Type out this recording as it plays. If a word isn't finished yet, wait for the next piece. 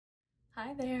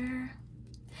Hi there,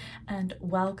 and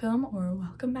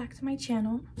welcome back to my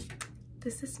channel.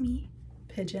 This is me,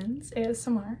 Pigeons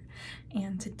ASMR,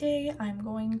 and today I'm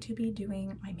going to be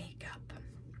doing my makeup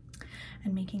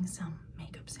and making some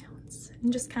makeup sounds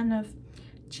and just kind of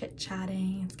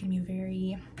chit-chatting. It's gonna be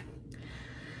very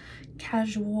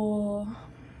casual.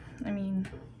 I mean,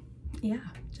 yeah,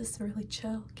 just a really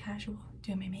chill, casual,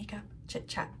 doing my makeup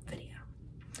chit-chat video.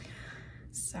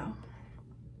 So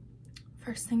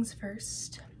first things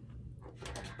first,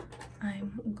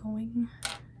 I'm going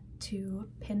to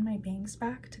pin my bangs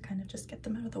back to kind of just get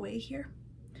them out of the way here.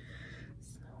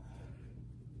 So,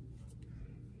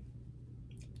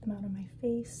 get them out of my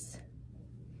face.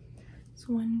 It's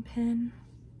one pin.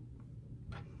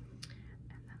 And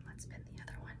then let's pin the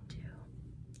other one too.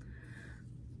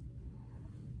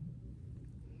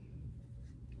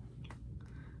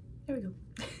 There we go.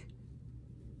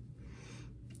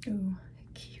 Ooh.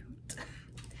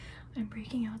 I'm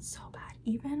breaking out so bad,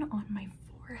 even on my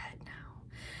forehead now,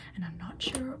 and I'm not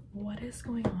sure what is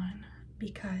going on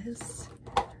because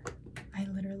I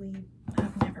literally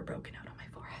have never broken out on my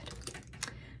forehead,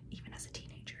 even as a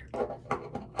teenager.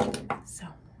 So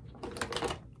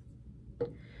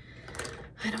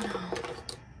I don't know,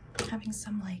 having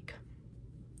some like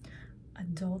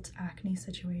adult acne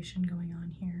situation going on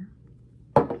here,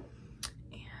 and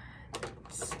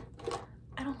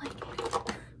I don't like it.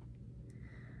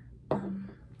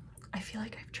 I feel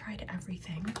like I've tried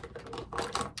everything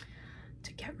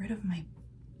to get rid of my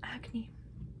acne.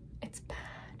 It's bad,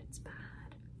 it's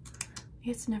bad.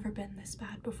 It's never been this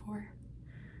bad before.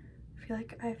 I feel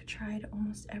like I've tried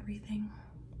almost everything,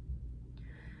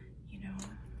 you know,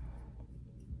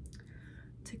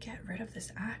 to get rid of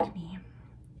this acne,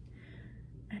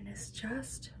 and it's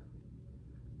just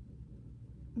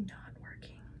not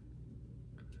working.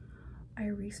 I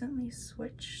recently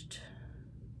switched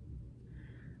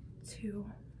to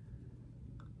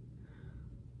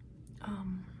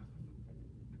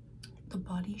the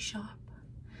Body Shop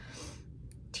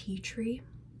tea tree,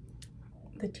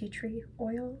 the tea tree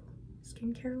oil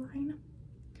skincare line,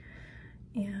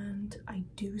 and I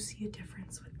do see a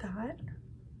difference with that.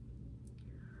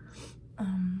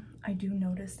 I do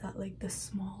notice that like the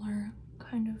smaller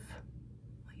kind of,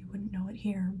 well, you wouldn't know it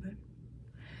here, but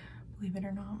believe it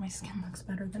or not, my skin looks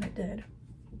better than it did.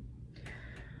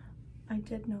 I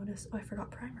did notice, oh, I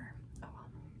forgot primer. Oh well.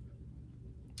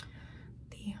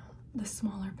 The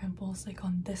smaller pimples, like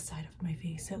on this side of my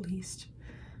face at least,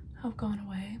 have gone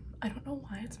away. I don't know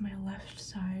why it's my left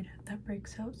side that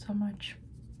breaks out so much.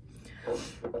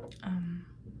 It's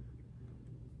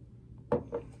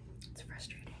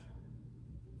frustrating.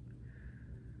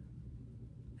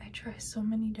 I try so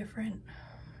many different,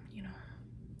 you know,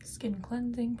 skin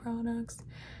cleansing products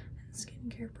and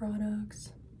skincare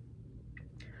products.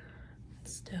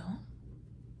 Still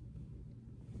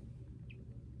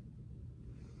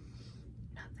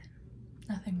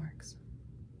nothing works.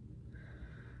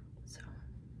 So,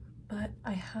 but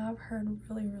I have heard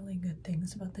really good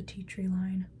things about the tea tree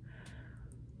line,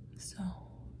 so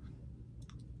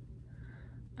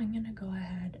I'm gonna go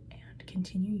ahead and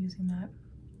continue using that.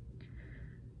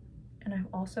 And I've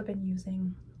also been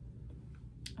using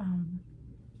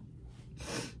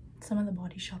some of the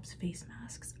Body Shop's face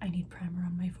masks. I need primer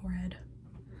on my forehead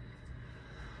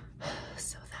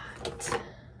so that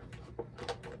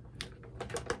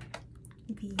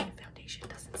the foundation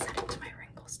doesn't set into my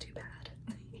wrinkles too bad.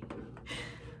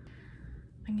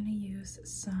 I'm gonna use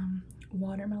some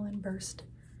Watermelon Burst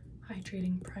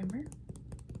Hydrating Primer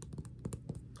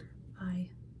by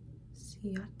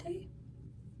Ciate,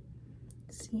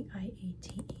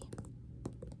 C-I-A-T-E.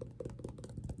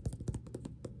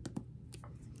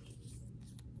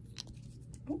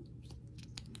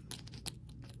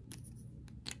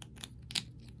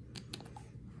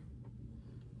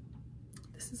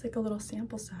 This is like a little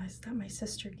sample size that my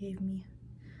sister gave me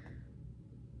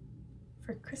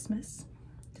for Christmas.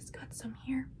 Just got some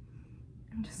here.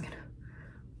 I'm just gonna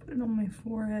put it on my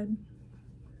forehead.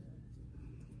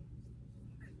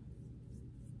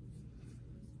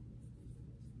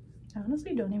 I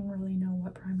honestly don't even really know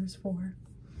what primer's for.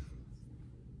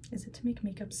 Is it to make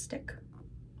makeup stick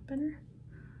better?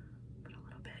 Put a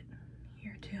little bit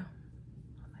here too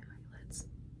on my eyelids.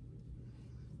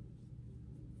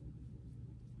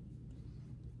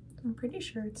 I'm pretty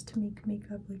sure it's to make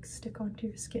makeup like stick onto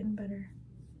your skin better.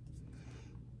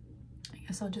 I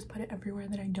guess I'll just put it everywhere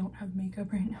that I don't have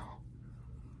makeup right now.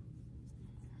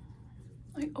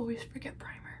 I always forget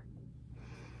primer.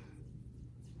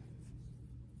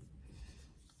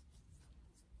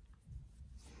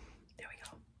 There we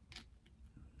go.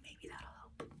 Maybe that'll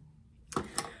help.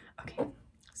 Okay,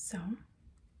 So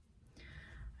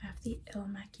I have the Il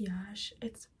Maquillage.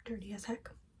 It's dirty as heck,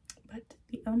 but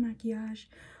the Il Maquillage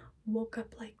Woke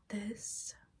Up Like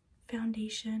This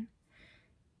foundation,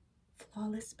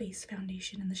 flawless base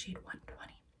foundation in the shade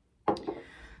 120.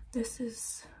 This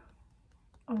is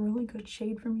a really good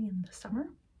shade for me in the summer,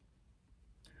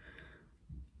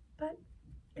 but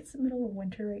it's the middle of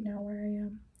winter right now where I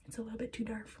am. It's a little bit too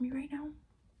dark for me right now,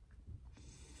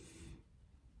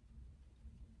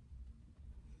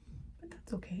 but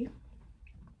that's okay.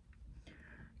 I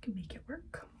can make it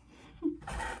work.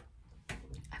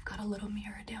 I've got a little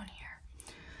mirror down here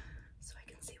so I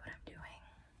can see what I'm doing.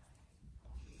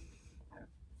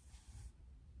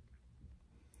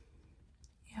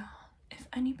 Yeah, if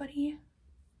anybody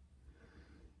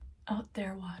out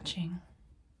there watching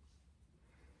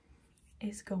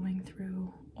is going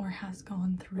through or has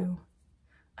gone through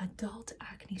adult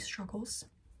acne struggles,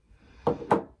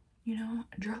 you know,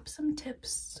 drop some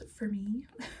tips for me.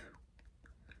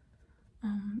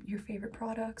 Your favorite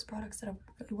products that have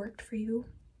really worked for you.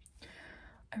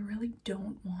 I really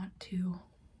don't want to,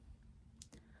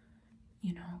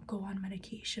 you know, go on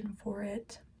medication for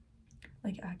it,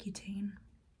 like Accutane.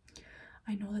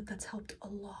 I know that that's helped a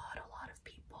lot of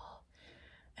people,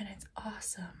 and it's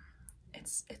awesome.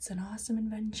 It's an awesome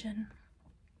invention,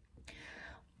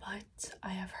 but I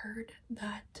have heard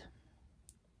that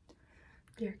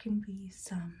there can be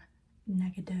some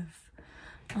negative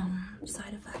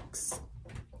side effects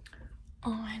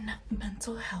on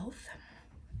mental health,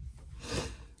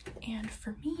 and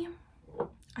for me,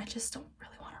 I just don't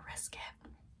really want to risk it.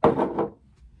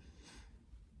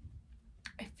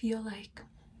 I feel like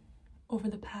over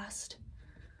the past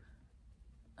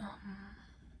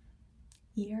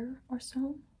year or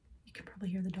so, you can probably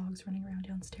hear the dogs running around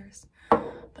downstairs,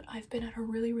 but I've been at a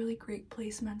really great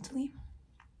place mentally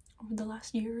over the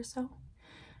last year or so.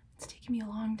 It's taken me a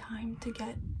long time to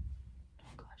get,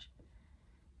 oh gosh,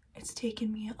 it's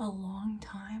taken me a long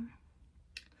time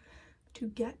to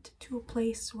get to a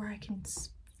place where I can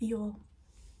feel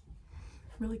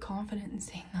really confident in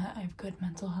saying that I have good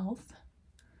mental health.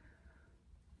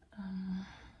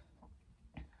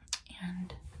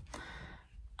 And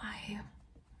I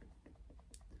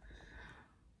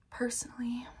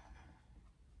personally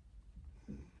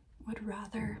would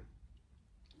rather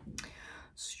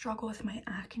struggle with my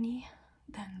acne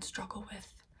than struggle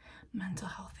with mental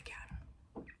health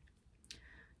again.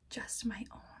 Just my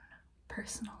own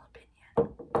personal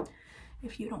opinion.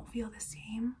 If you don't feel the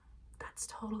same, that's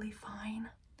totally fine.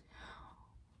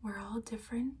 We're all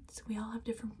different. We all have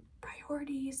different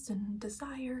priorities and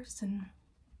desires and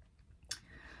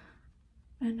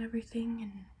everything,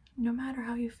 and no matter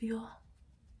how you feel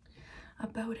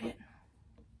about it,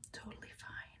 totally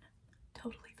fine,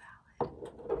 totally valid.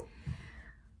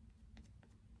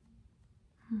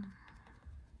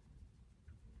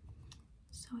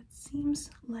 So it seems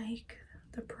like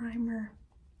the primer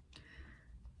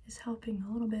is helping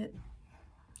a little bit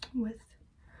with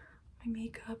my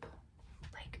makeup.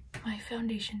 Like, my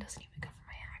foundation doesn't even cover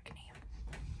my acne.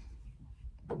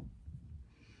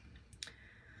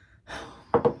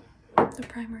 The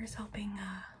primer is helping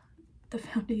the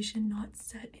foundation not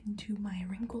set into my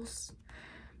wrinkles,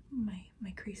 my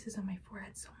creases on my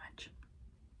forehead so much.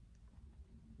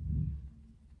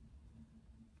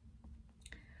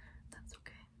 That's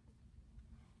okay.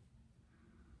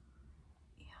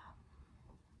 Yeah.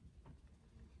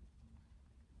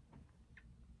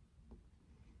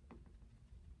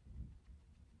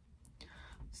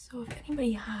 So if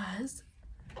anybody has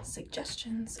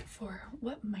suggestions for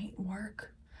what might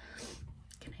work,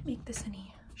 can I make this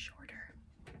any shorter?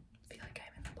 I feel like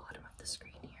I'm in the bottom of the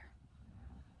screen here.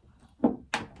 No,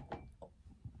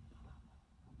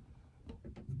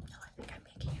 I think I'm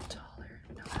making it taller.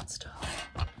 No, that's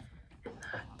taller. And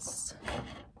that's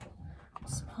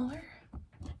smaller.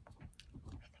 I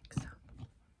think so.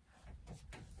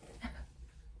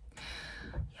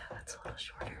 Yeah, that's a little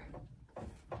shorter.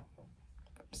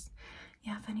 Oops.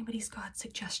 Yeah, if anybody's got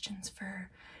suggestions for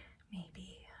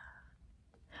maybe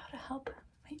how to help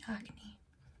my acne,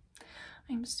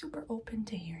 I'm super open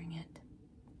to hearing it.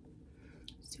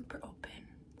 Super open.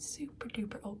 Super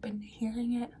duper open to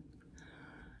hearing it.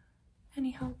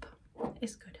 Any help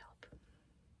is good help.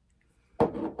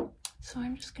 So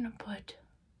I'm just gonna put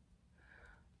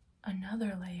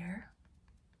another layer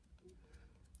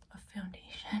of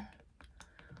foundation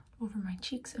over my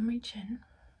cheeks and my chin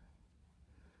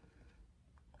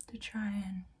to try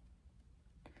and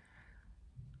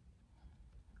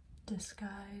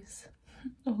disguise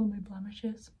all of my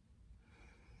blemishes.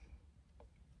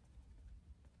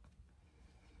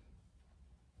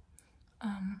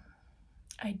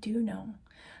 I do know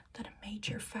that a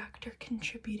major factor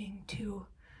contributing to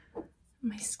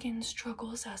my skin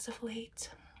struggles as of late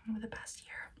over the past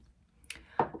year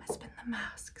has been the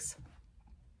masks.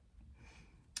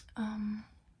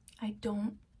 I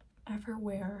don't ever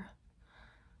wear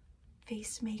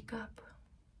face makeup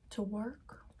to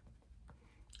work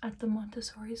at the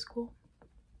Montessori school,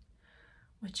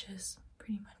 which is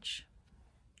pretty much,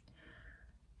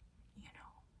 you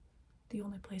know, the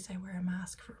only place I wear a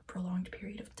mask for a prolonged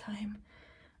period of time,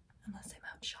 unless I'm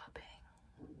out shopping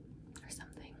or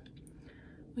something,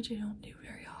 which I don't do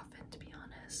very often, to be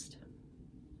honest.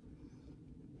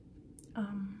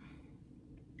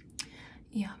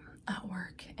 Yeah, at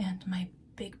work, and my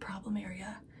big problem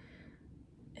area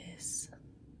is,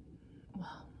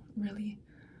 well, really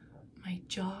my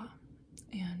jaw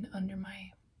and under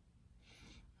my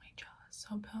jaw,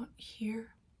 so about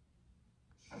here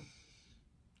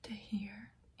to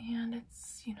here, and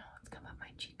it's, you know, it's come up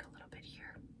my cheek a little bit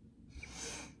here.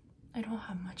 I don't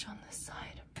have much on this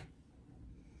side,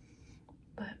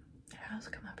 but it has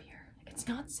come up here. It's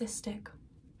not cystic,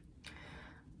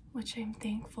 which I'm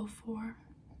thankful for,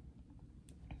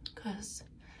 because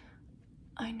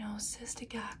I know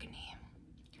cystic acne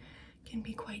can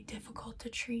be quite difficult to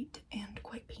treat and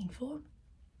quite painful.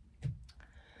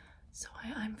 So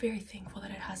I'm very thankful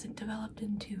that it hasn't developed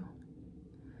into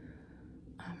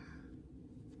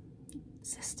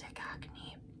cystic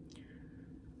acne.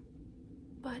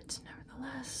 But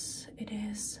nevertheless, it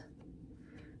is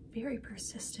very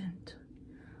persistent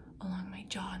along my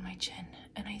jaw and my chin.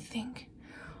 And I think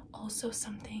also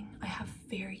something, I have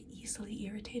very easily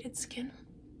irritated skin.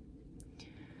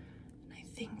 And I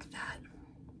think that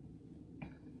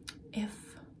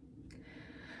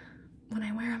when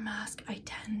I wear a mask, I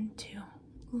tend to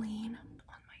lean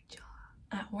on my jaw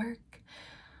at work,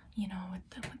 you know, with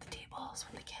the tables,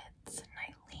 with the kids, and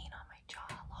I lean on my jaw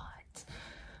a lot,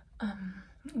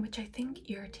 which I think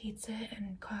irritates it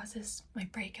and causes my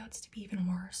breakouts to be even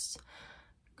worse.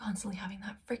 Constantly having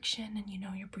that friction, and you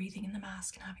know, you're breathing in the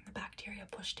mask and having the bacteria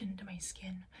pushed into my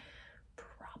skin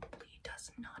probably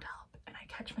does not help, and I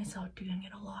catch myself doing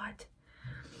it a lot.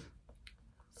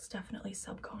 It's definitely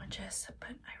subconscious, but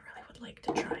I really would like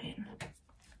to try and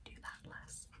do that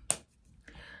less.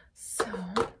 So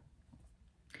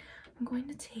I'm going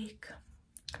to take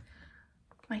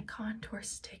my contour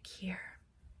stick here.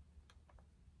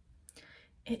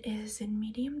 It is in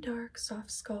medium dark soft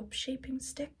sculpt shaping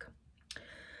stick,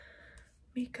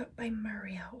 makeup by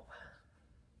Mario.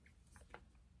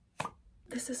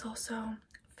 This is also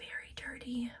very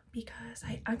dirty because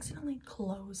I accidentally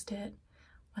closed it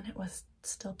when it was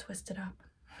still twisted up,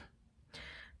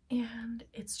 and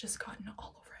it's just gotten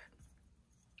all over it.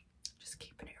 Just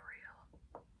keeping it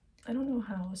real. I don't know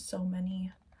how so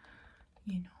many,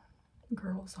 you know,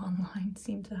 girls online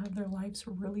seem to have their lives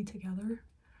really together,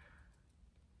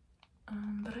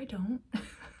 but I don't.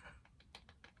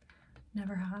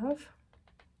 Never have,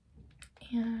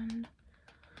 and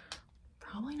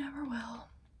probably never will.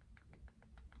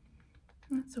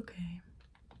 That's okay.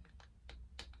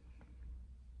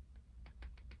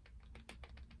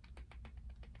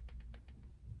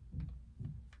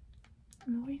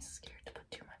 I'm always scared to put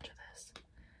too much of this.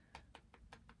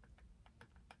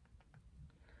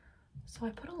 So I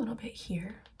put a little bit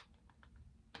here,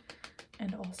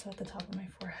 and also at the top of my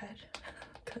forehead,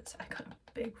 because I got a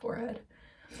big forehead.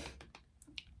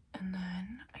 And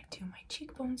then I do my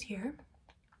cheekbones here,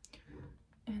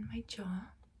 and my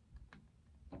jaw,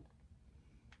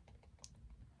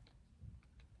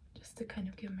 just to kind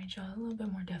of give my jaw a little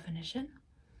bit more definition.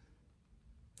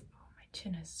 Oh, my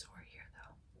chin is sore here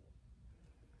though.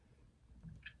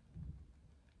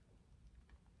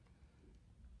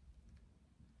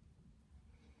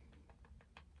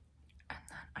 And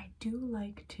then I do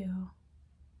like to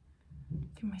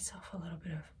give myself a little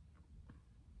bit of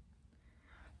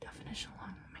definition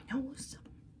along my nose.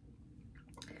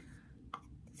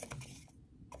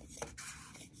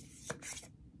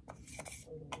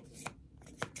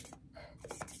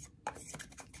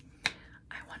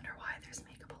 I wonder why there's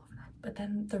makeup all over that. But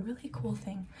then the really cool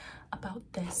thing about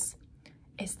this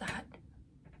is that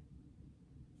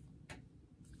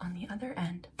on the other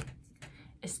end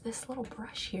is this little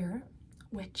brush here,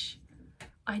 which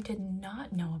I did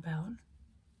not know about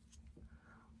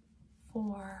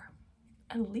for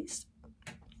at least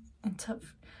until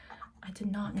I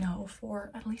did not know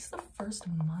for at least the first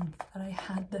month that I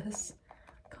had this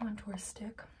contour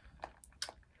stick.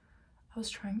 I was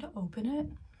trying to open it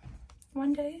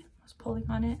one day, I was pulling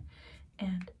on it,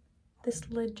 and this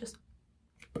lid just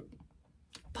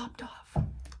popped off.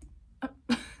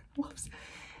 Whoops.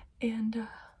 And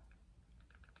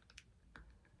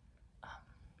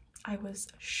I was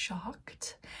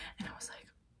shocked, and I was like,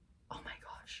 oh my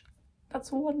gosh,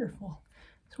 that's wonderful.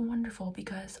 It's wonderful,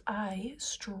 because I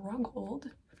struggled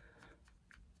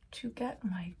to get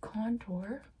my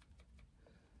contour,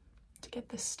 to get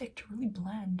this stick to really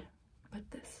blend, but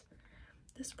this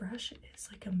brush is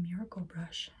like a miracle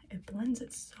brush. It blends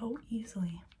it so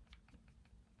easily.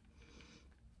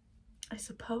 I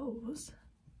suppose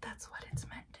that's what it's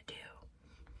meant to do.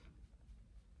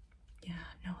 Yeah,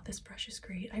 no, this brush is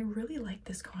great. I really like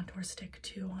this contour stick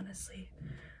too, honestly.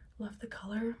 Love the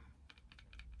color.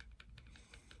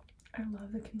 I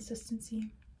love the consistency.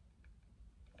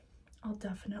 I'll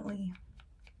definitely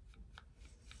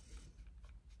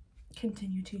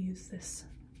continue to use this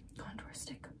contour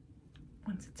stick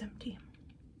once it's empty.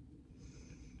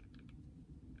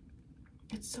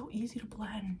 It's so easy to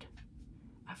blend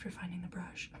after finding the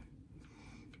brush.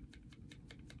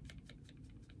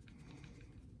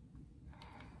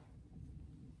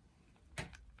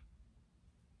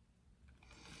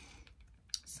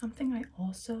 Something I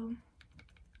also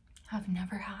have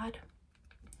never had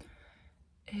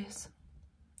is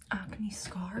acne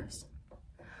scars,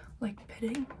 like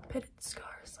pitted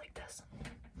scars like this.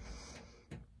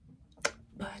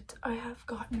 But I have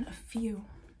gotten a few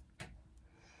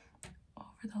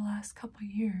over the last couple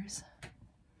years.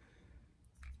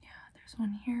 Yeah, there's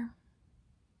one here.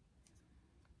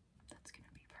 That's gonna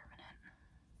be permanent.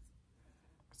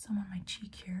 Some on my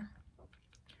cheek here.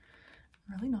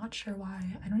 I'm really not sure why.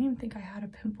 I don't even think I had a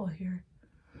pimple here.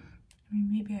 I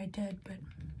mean, maybe I did, but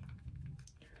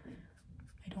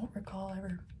I don't recall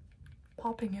ever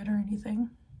popping it or anything.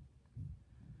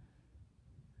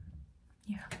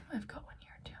 Yeah, I've got one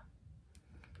here too.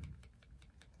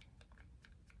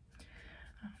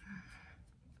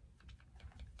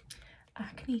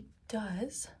 Acne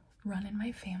does run in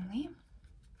my family.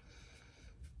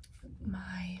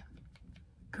 My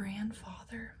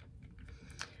grandfather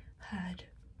had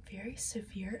very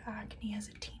severe acne as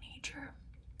a teenager,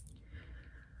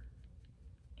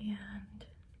 and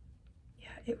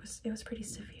yeah, it was pretty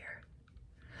severe.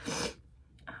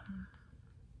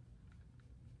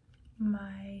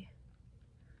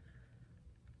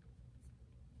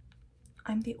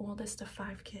 I'm the oldest of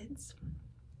 5 kids,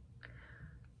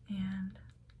 and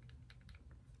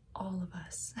all of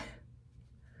us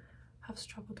have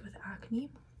struggled with acne.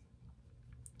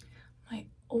 My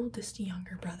oldest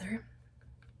younger brother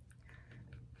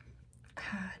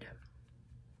had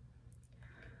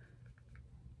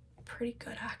pretty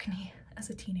good acne as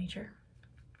a teenager,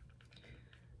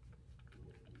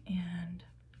 and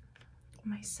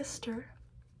my sister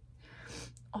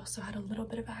also had a little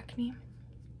bit of acne.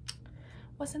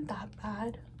 Wasn't that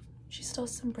bad. She still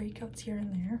has some breakouts here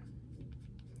and there,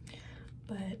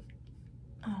 but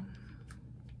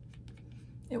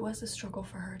it was a struggle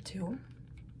for her too.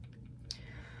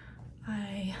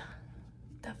 I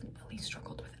definitely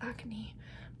struggled with acne,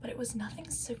 but it was nothing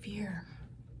severe.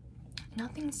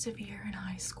 Nothing severe in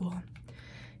high school.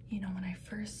 You know, when I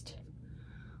first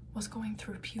was going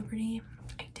through puberty,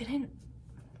 I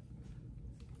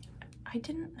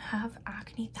didn't have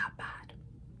acne that bad,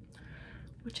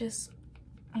 which is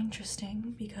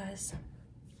interesting because,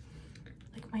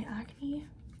 like, my acne,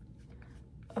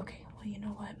 okay, well, you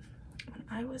know what? When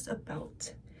I was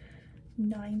about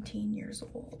 19 years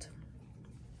old,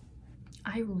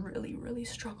 I really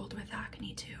struggled with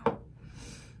acne too.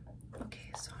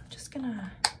 Okay, so I'm just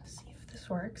gonna see if this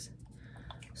works.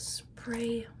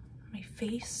 Spray my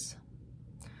face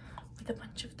with a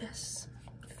bunch of this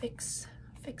Fix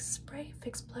spray,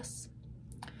 Fix Plus.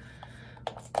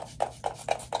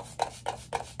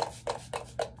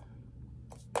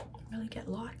 Really get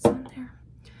lots on there,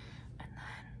 and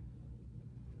then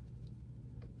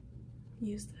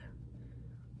use the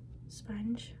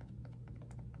sponge.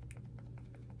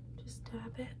 Just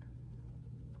dab it.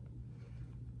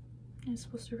 And it's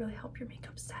supposed to really help your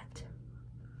makeup set.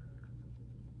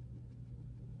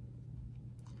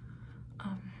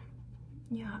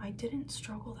 Yeah, I didn't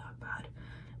struggle that bad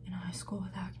in high school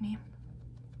with acne.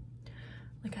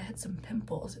 Like, I had some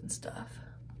pimples and stuff.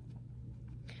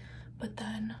 But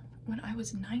then when I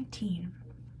was 19,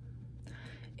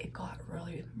 it got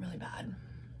really bad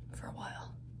for a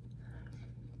while.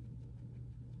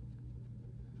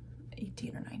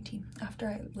 18 or 19,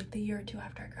 after like the year or two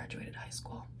after I graduated high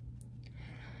school.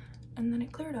 And then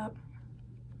it cleared up.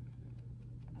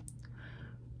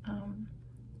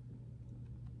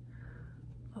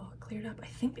 It cleared up, I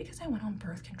think, because I went on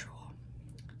birth control.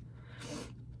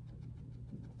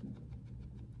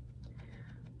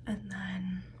 And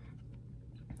then,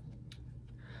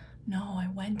 no, I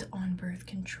went on birth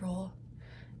control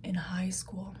in high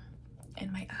school,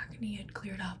 and my acne had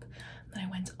cleared up. Then I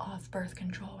went off birth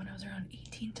control when I was around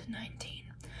 18 to 19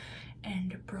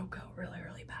 and broke out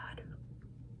really bad.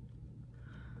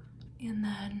 And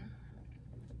then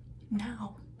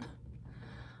now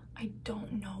I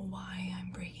don't know why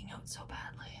I'm breaking out so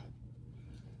badly.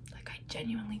 Like, I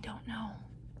genuinely don't know.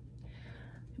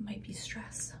 It might be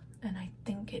stress, and I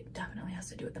think it definitely has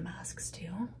to do with the masks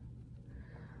too.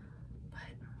 But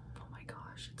oh my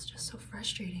gosh, it's just so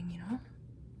frustrating, you know?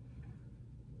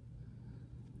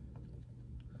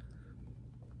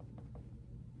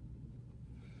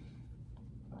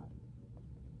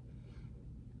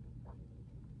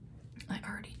 I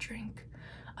already drink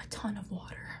a ton of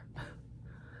water.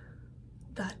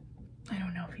 That, I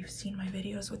don't know if you've seen my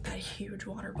videos with that huge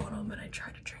water bottle, but I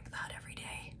try to drink that every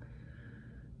day.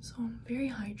 So I'm very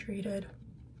hydrated.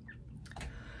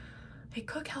 I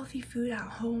cook healthy food at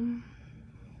home.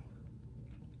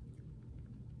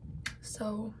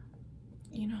 So,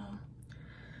 you know,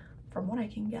 from what I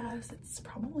can guess, it's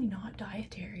probably not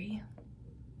dietary.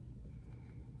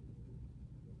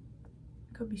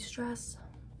 Could be stress.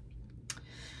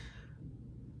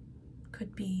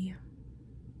 Could be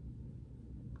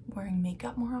wearing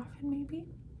makeup more often, maybe.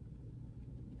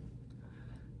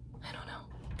 I don't know.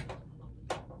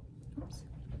 Oops.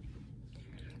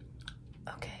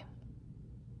 Okay.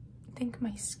 I think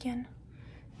my skin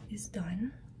is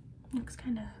done. Looks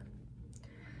kind of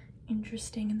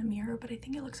interesting in the mirror, but I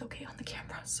think it looks okay on the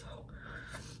camera, so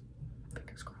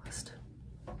fingers crossed.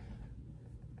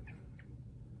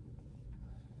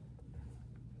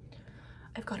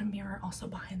 I've got a mirror also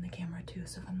behind the camera too,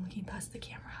 so if I'm looking past the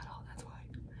camera at all, that's why.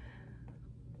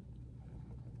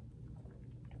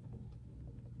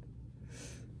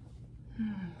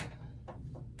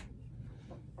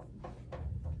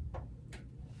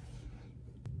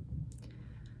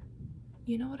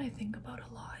 You know what I think about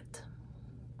a lot?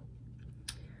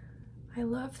 I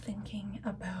love thinking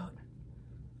about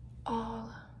all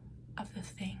of the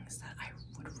things that I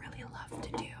would really love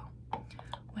to do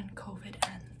when COVID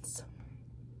ends.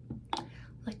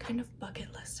 Like kind of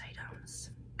bucket list items.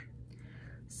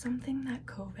 Something that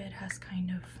COVID has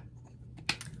kind of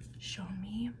shown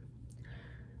me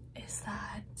is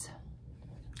that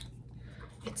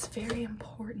it's very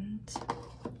important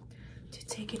to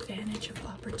take advantage of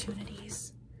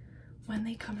opportunities when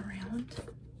they come around,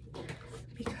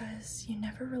 because you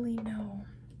never really know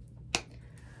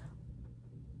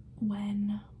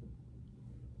when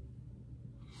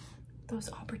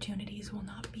those opportunities will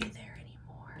not be there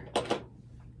anymore.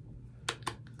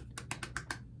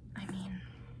 I mean,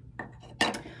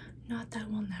 not that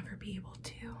we'll never be able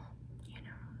to, you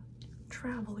know,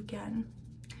 travel again.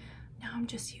 Now I'm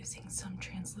just using some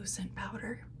translucent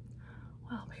powder.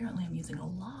 Well, apparently I'm using a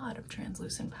lot of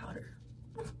translucent powder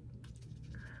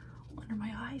under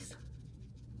my eyes.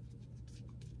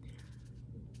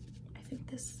 I think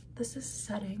this is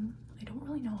setting. I don't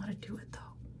really know how to do it though.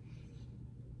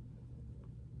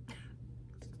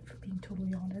 For being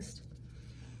totally honest,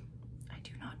 I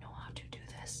do not know how to do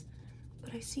this,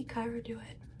 but I see Kyra do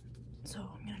it, so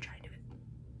I'm gonna try to do it.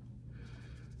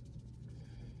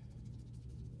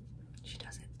 She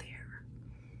does it there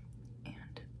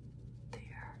and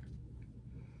there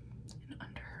and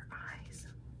under her eyes,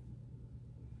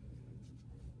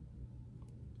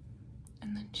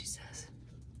 and then she says,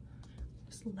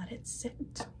 just let it sit,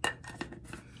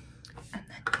 and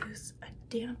then use a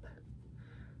damp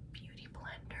beauty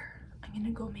blender. I'm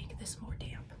gonna go make this more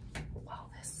damp while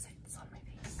this sits on my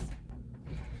face.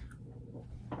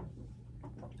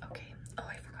 Okay, oh,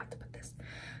 I forgot to put this.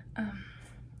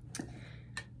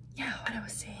 Yeah, what I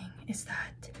was saying is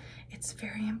that it's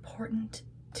very important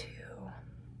to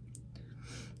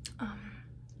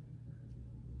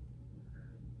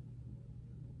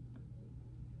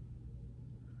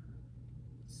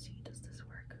see, does this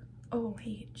work? Oh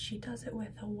wait, she does it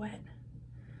with a wet,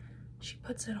 she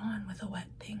puts it on with a wet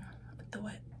thing, with the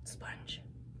wet sponge.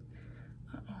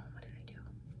 Uh-oh, what did I do?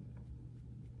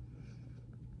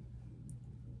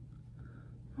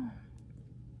 Oh,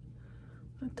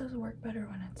 it does work better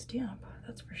when it's damp,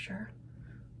 that's for sure.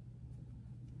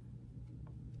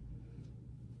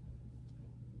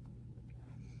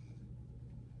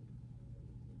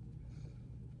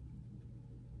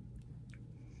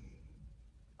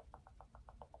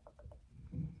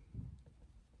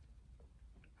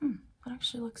 That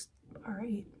actually looks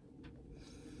alright.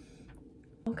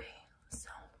 Okay, so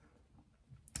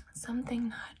something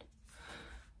that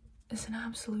is an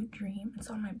absolute dream, it's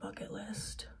on my bucket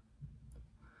list,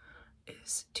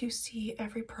 is to see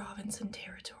every province and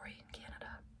territory in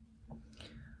Canada.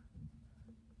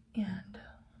 And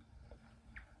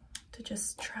to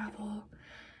just travel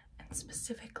and And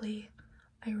specifically,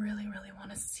 I really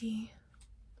want to see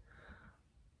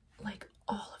like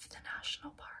all of the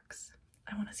national parks.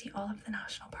 I want to see all of the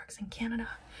national parks in Canada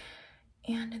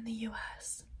and in the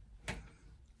US.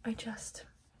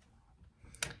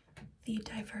 The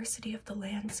diversity of the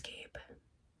landscape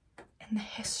and the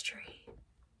history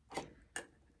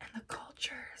and the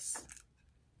cultures,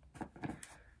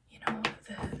 you know,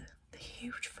 the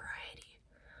huge variety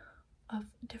of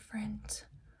different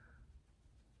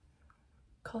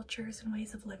cultures and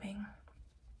ways of living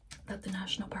that the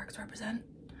national parks represent.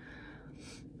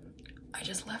 I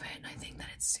just love it. I think that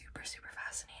it's super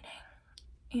fascinating,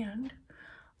 and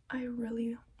I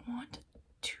really want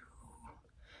to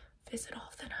visit all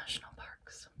of the national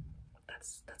parks.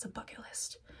 That's a bucket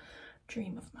list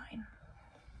dream of mine.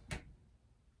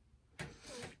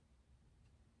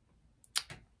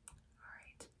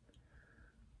 Alright.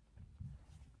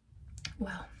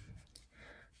 Well,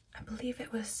 I believe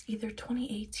it was either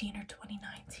 2018 or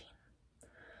 2019.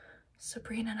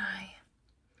 Sabrina and I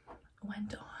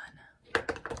went on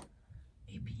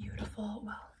a beautiful,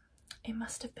 well, it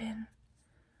must have been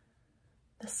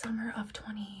the summer of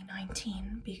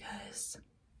 2019 because,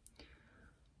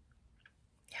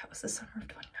 yeah, it was the summer of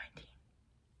 2019.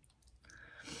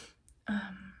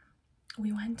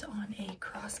 We went on a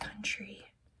cross-country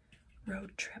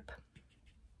road trip.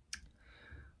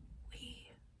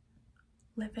 We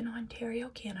live in Ontario,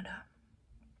 Canada,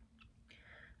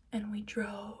 and we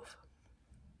drove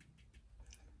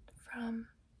from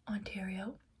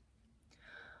Ontario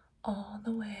all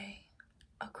the way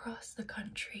across the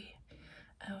country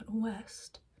out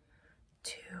west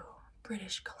to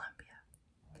British Columbia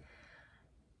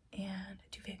and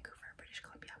to Vancouver, British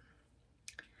Columbia.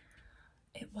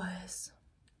 It was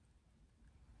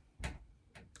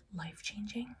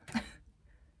life-changing.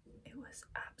 It was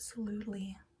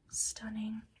absolutely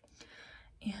stunning,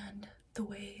 and the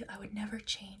way I would never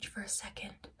change for a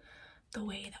second the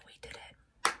way that we did it.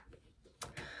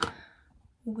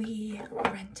 We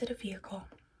rented a vehicle.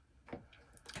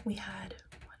 We had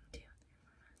 9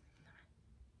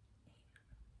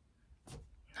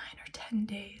 or 10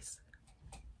 days,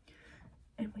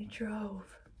 and we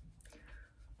drove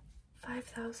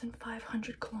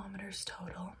 5,500 kilometers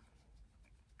total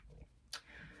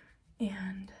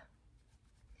and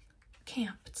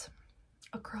camped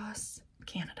across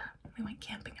Canada. We went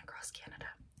camping across Canada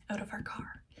out of our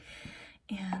car,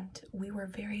 and we were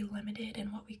very limited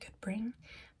in what we could bring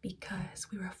because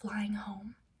we were flying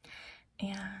home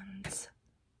and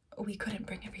we couldn't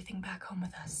bring everything back home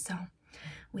with us, so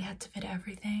we had to fit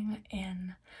everything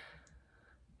in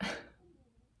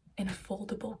a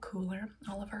foldable cooler,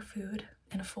 all of our food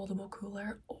in a foldable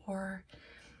cooler, or,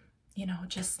 you know,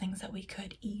 just things that we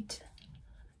could eat,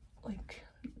 like,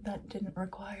 that didn't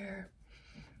require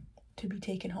to be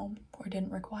taken home or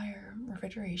didn't require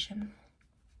refrigeration.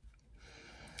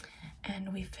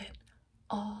 And we fit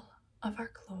all of our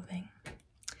clothing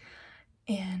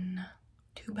in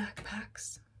 2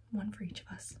 backpacks, one for each of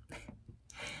us.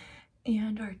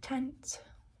 And our tent,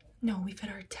 no, we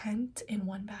fit our tent in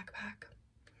 1 backpack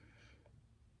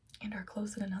and our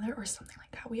clothes in another, or something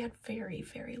like that. We had very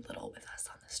little with us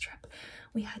on this trip.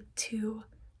 We had 2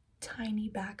 tiny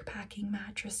backpacking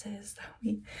mattresses that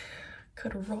we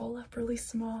could roll up really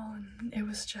small, and it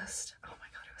was just, oh my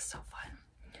god, it was so fun.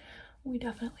 We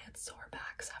definitely had sore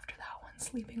backs after that one,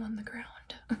 sleeping on the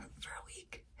ground for a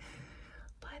week,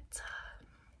 but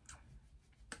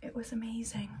it was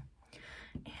amazing,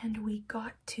 and we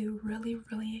got to really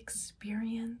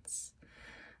experience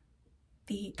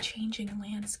the changing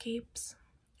landscapes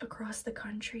across the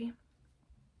country.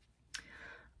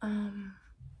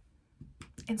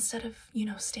 Instead of, you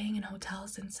know, staying in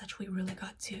hotels and such, we really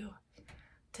got to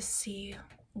see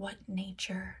what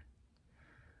nature,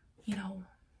 you know,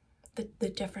 the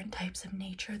different types of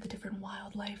nature, the different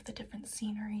wildlife, the different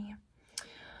scenery,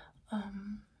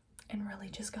 and really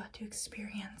just got to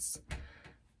experience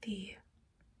the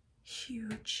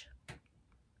huge,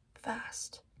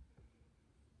 vast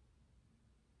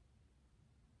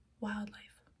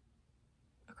wildlife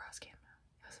across Canada.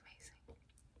 It was amazing.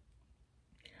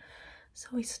 So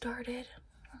we started,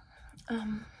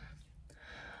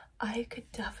 I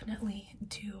could definitely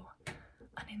do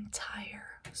an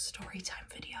entire story time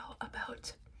video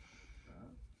about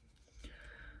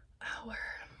our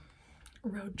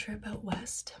road trip out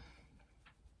west.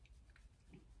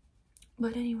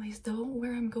 But anyways, though,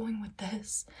 where I'm going with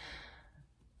this,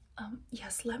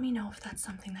 yes, let me know if that's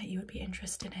something that you would be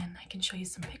interested in. I can show you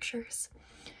some pictures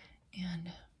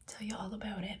and tell you all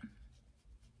about it.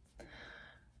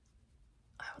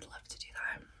 I would love to do that.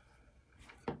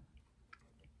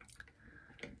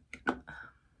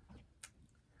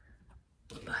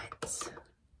 guys,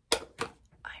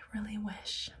 I really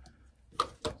wish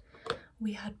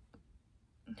we had,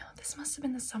 no, this must have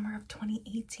been the summer of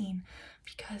 2018,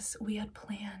 because we had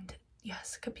planned,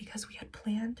 yes, because we had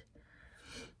planned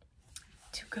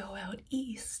to go out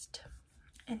east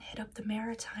and hit up the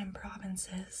maritime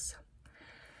provinces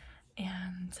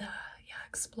and yeah,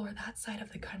 explore that side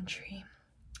of the country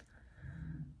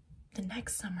the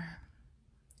next summer.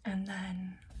 And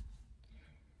then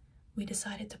we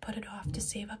decided to put it off to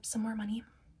save up some more money,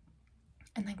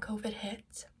 and then COVID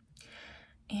hit,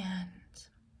 and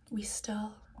we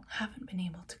still haven't been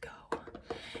able to go,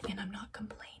 and I'm not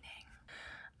complaining.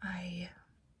 I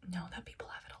know that people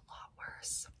have it a lot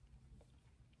worse.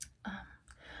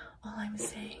 All I'm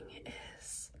saying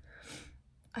is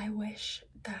I wish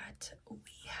that we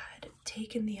had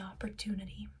taken the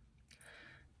opportunity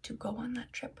to go on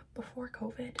that trip before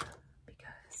COVID,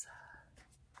 because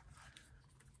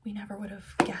we never would have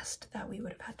guessed that we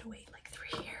would have had to wait like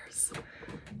 3 years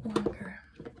longer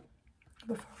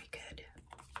before we could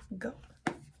go.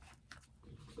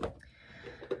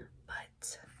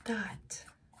 But that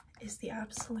is the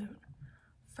absolute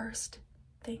first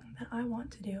thing that I want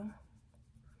to do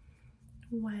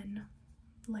when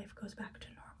life goes back to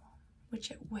normal,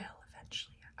 which it will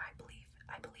eventually. I believe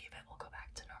it will go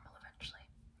back to normal eventually.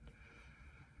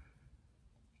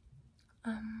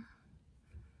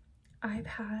 I've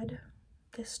had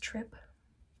this trip.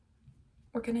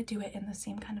 We're gonna do it in the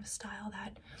same kind of style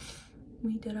that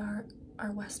we did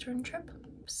our Western trip.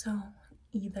 So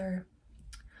either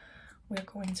we're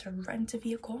going to rent a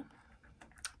vehicle,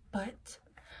 but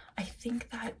I think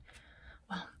that,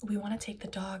 well, we want to take the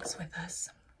dogs with us.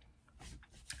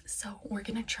 So we're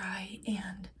gonna try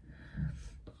and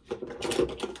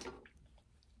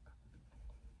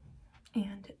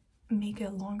make a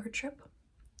longer trip,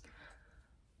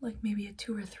 like maybe a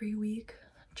 2 or 3 week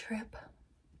trip,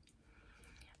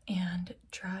 and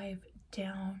drive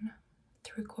down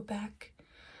through Quebec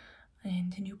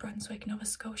into New Brunswick, Nova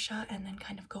Scotia, and then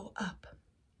kind of go up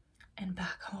and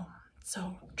back home.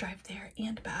 So drive there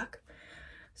and back.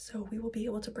 So we will be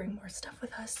able to bring more stuff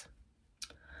with us.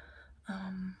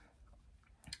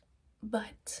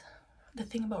 But the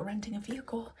thing about renting a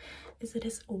vehicle is it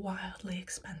is wildly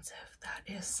expensive. That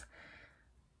is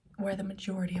where the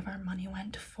majority of our money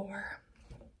went for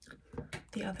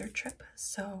the other trip.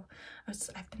 So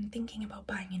I've been thinking about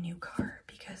buying a new car,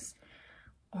 because,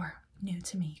 or new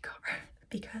to me car,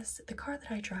 because the car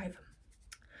that I drive,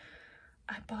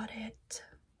 I bought it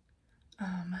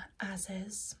as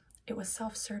is. It was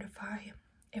self-certified.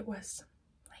 It was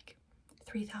like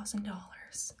 $3,000,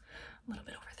 a little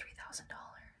bit over $3,000.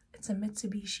 It's a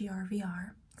Mitsubishi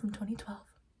RVR from 2012.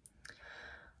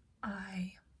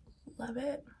 I love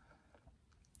it,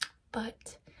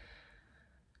 but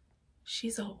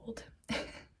she's old.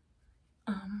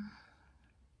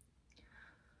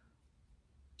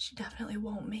 She definitely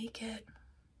won't make it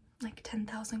like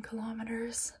 10,000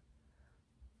 kilometers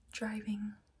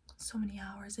driving so many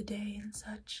hours a day and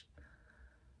such.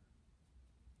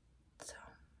 So,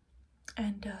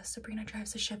 and Sabrina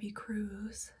drives a Chevy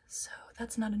Cruze, so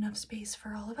that's not enough space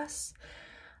for all of us.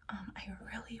 I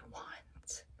really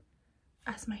want,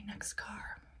 as my next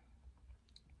car,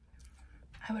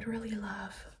 I would really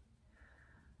love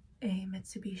a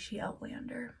Mitsubishi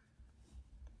Outlander.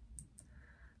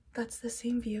 That's the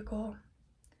same vehicle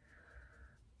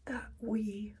that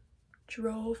we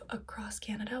drove across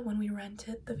Canada when we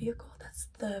rented the vehicle. That's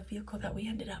the vehicle that we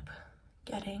ended up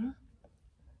getting.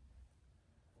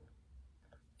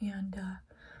 And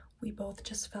we both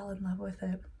just fell in love with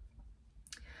it.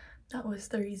 That was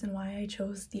the reason why I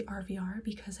chose the RVR,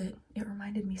 because it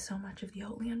reminded me so much of the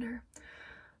Outlander.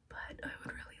 But I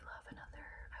would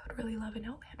really love an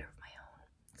Outlander of my own.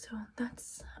 So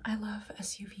that's, I love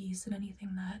SUVs and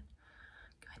anything that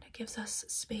kind of gives us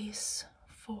space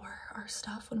for our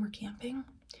stuff when we're camping.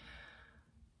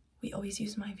 We always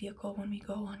use my vehicle when we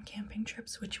go on camping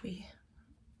trips, which we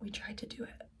try to do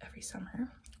it every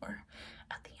summer, or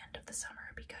at the end of the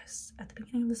summer, because at the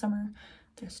beginning of the summer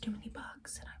there's too many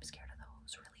bugs and I'm scared of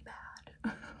those really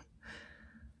bad.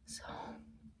 So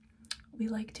we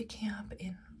like to camp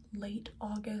in late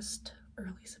August,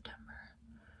 early September.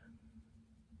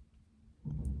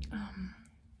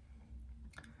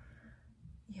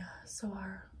 Yeah, so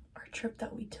our trip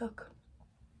that we took,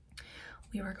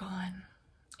 we were gone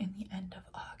in the end of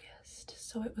August,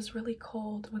 so it was really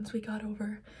cold. Once we got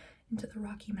over into the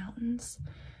Rocky Mountains,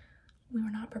 we were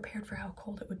not prepared for how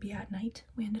cold it would be at night.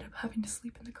 We ended up having to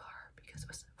sleep in the car because it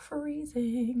was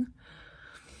freezing,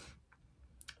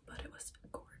 but it was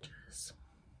gorgeous.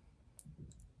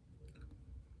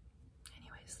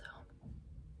 Anyways, though,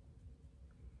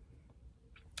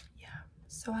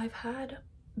 So I've had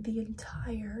the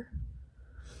entire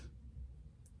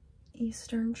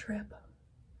Eastern trip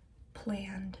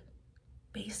planned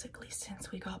basically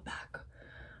since we got back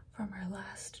from our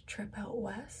last trip out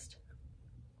west.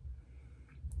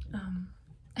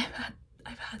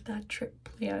 I've had that trip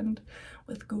planned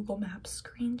with Google Maps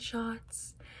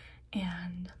screenshots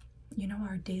and, you know,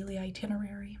 our daily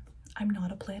itinerary. I'm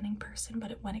not a planning person,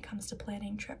 but when it comes to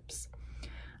planning trips,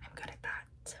 I'm good at that.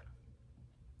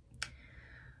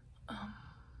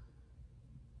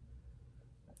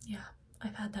 Yeah,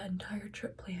 I've had that entire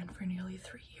trip planned for nearly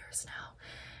 3 years now,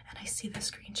 and I see the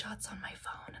screenshots on my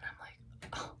phone and I'm like,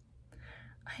 oh,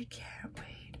 I can't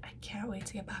wait. I can't wait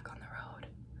to get back on the road.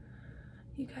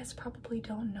 You guys probably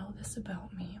don't know this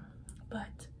about me,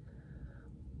 but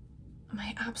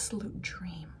my absolute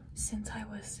dream since I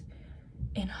was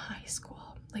in high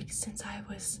school, like since I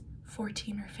was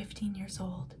 14 or 15 years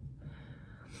old,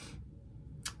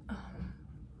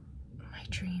 my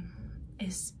dream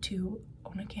is to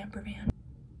own a camper van.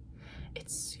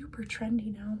 It's super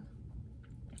trendy now,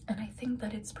 and I think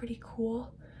that it's pretty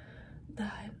cool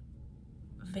that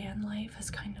van life has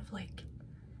kind of like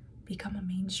become a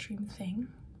mainstream thing,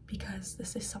 because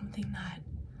this is something that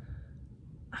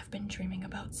I've been dreaming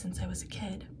about since I was a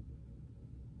kid.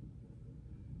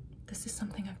 This is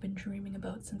something I've been dreaming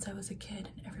about since I was a kid,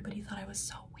 and everybody thought I was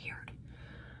so weird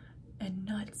and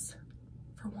nuts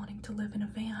for wanting to live in a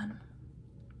van.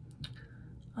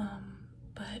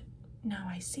 But now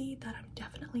I see that I'm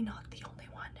definitely not the only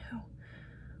one who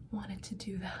wanted to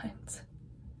do that.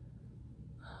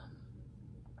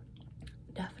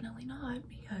 Definitely not,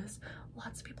 because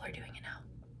lots of people are doing it now.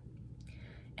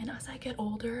 And as I get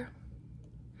older,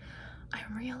 I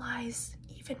realize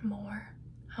even more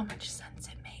how much sense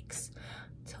it makes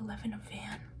to live in a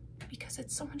van, because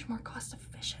it's so much more cost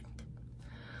efficient.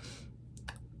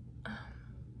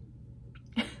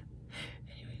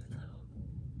 Anyway, so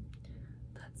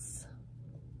that's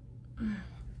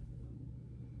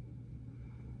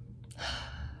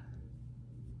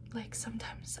like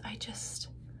sometimes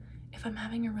if I'm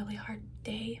having a really hard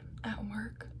day at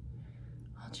work,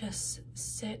 I'll just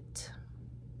sit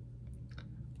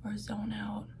or zone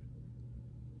out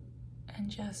and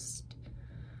just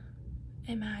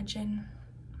imagine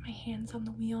my hands on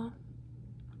the wheel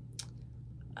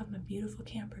of my beautiful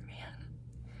camper van,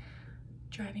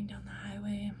 driving down the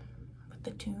highway with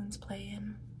the tunes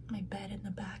playing, my bed in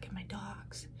the back and my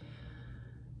dogs,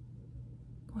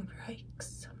 going for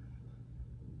hikes.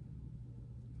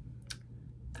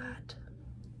 That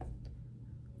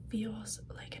feels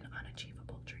like an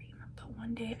unachievable dream, but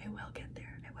one day I will get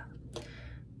there. I will.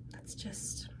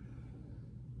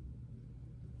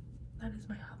 That is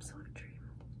my absolute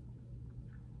dream.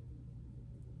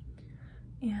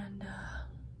 And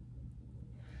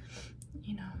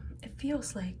you know, it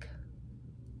feels like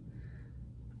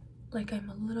I'm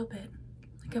a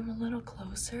little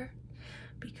closer,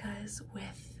 because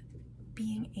with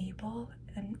being able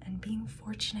and being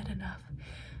fortunate enough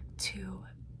to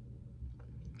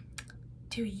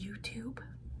do YouTube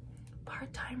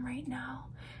part-time right now,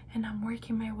 and I'm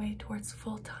working my way towards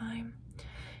full-time,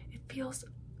 it feels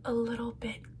a little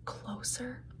bit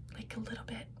closer, like a little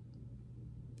bit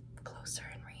closer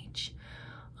in reach,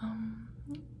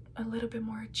 a little bit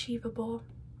more achievable,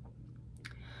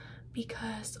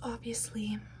 because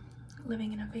obviously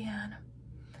living in a van,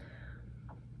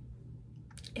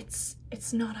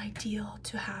 it's not ideal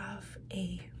to have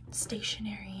a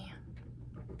stationary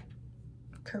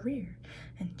career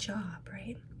and job,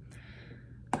 right?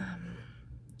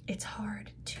 It's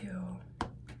hard to,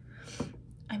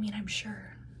 I mean, I'm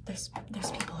sure there's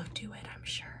people who do it, I'm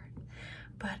sure,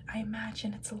 but I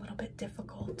imagine it's a little bit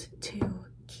difficult to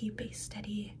keep a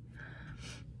steady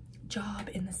job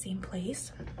in the same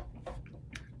place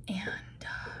and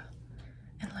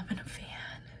live in a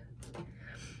van.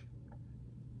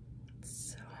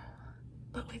 So,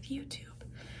 but with YouTube,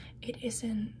 it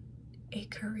isn't a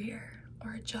career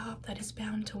or a job that is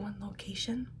bound to one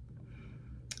location,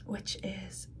 which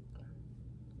is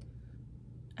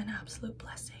an absolute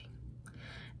blessing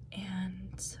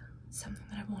and something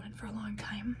that I've wanted for a long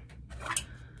time,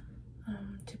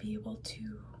 to be able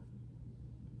to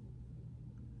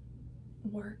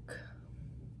work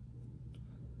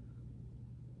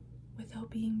without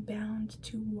being bound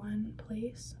to one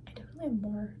place. I definitely have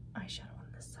more eyeshadow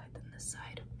on this side than this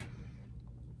side.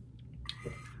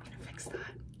 I'm gonna fix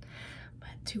that.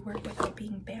 But to work without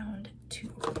being bound to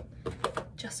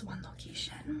just one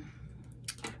location,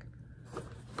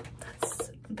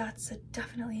 that's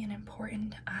definitely an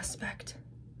important aspect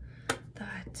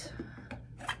that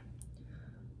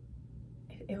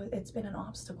it's been an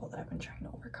obstacle that I've been trying to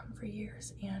overcome for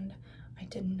years, and I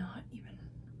did not even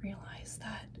realize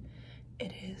that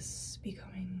it is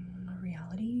becoming a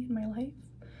reality in my life.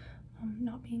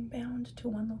 Not being bound to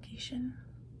one location,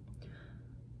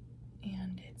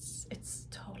 and it's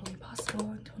totally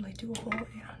possible and totally doable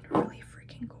and really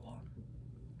freaking cool.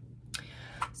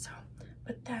 So,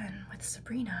 but then with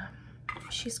Sabrina,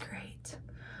 she's great.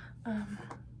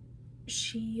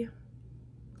 She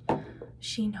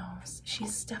knows.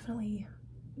 She's definitely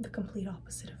the complete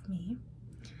opposite of me.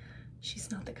 She's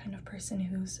not the kind of person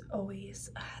who's always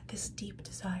had this deep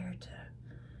desire to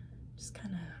just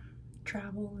kind of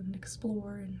travel and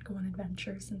explore and go on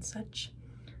adventures and such.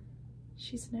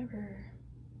 She's never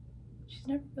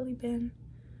really been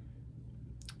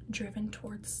driven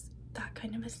towards that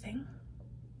kind of a thing.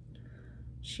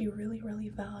 She really, really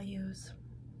values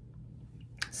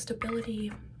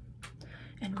stability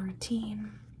and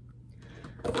routine,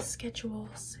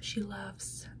 schedules. She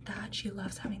loves that. She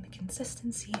loves having the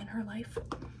consistency in her life.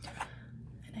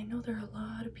 And I know there are a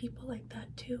lot of people like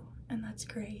that too, and that's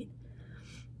great.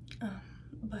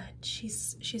 But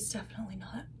she's definitely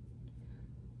not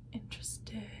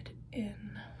interested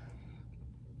in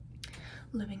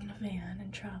living in a van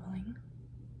and traveling.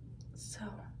 So,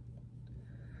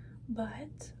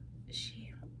 but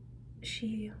she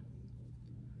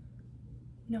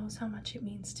knows how much it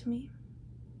means to me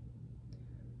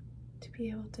to be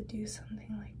able to do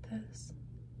something like this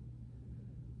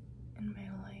in my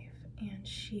life, and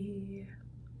she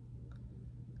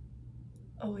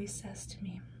always says to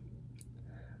me,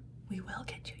 "We will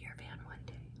get you your van one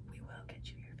day. We will get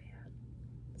you your van."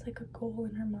 It's like a goal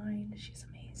in her mind. She's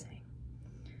amazing.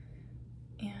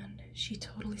 And she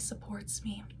totally supports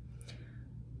me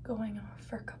going off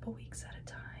for a couple weeks at a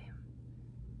time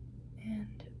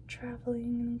and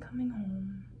traveling and coming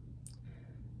home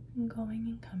and going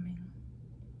and coming.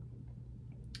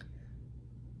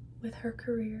 With her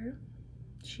career,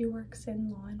 she works in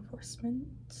law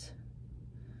enforcement.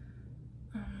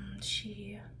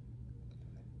 She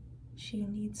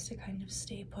needs to kind of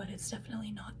stay put. It's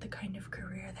definitely not the kind of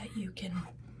career that you can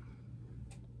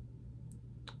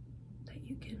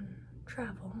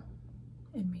travel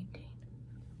and maintain.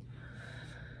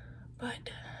 But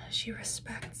she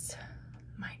respects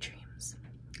my dreams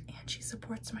and she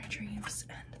supports my dreams,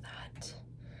 and that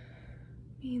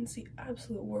means the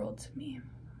absolute world to me.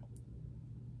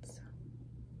 So,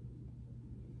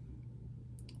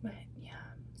 but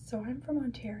yeah, so I'm from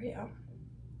Ontario,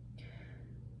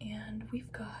 and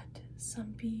we've got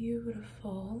some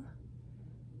beautiful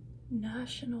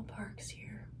national parks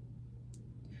here,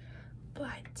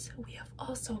 but we have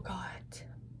also got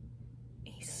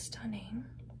a stunning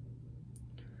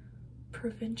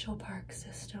provincial park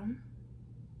system.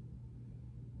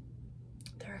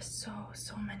 There are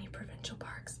so many provincial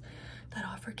parks that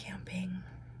offer camping,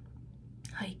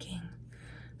 hiking,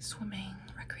 swimming,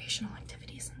 recreational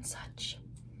activities and such.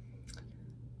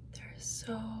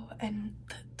 And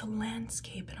the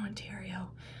landscape in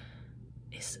Ontario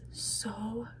is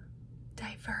so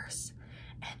diverse,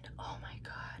 and oh my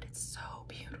god, it's so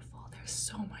beautiful. There's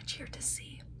so much here to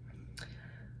see.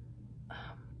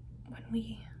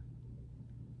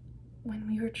 When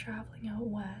we were traveling out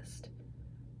west,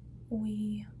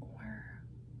 we were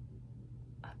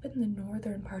up in the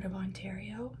northern part of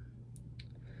Ontario,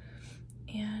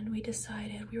 and we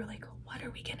decided, we were like, what are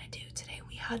we gonna do today?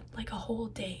 We had like a whole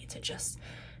day to just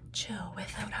chill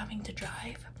without having to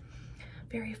drive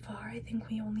very far. I think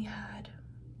we only had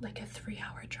like a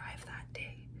 3-hour drive that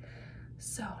day.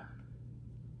 So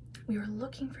we were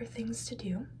looking for things to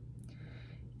do,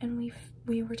 and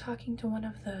we were talking to one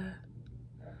of the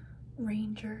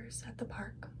rangers at the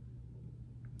park,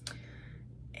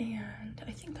 and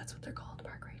I think that's what they're called,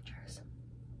 park rangers.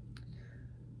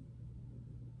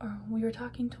 Or we were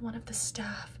talking to one of the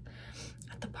staff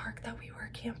at the park that we were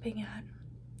camping at,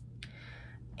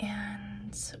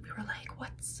 and we were like,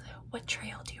 what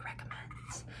trail do you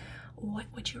recommend? What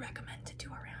would you recommend to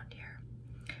do around here?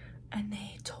 And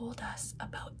they told us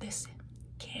about this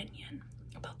canyon,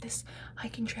 about this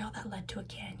hiking trail that led to a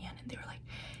canyon, and they were like,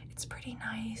 it's pretty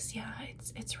nice, yeah,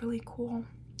 it's really cool.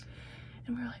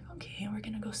 And we were like, okay, we're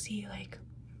gonna go see, like,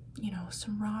 you know,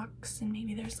 some rocks, and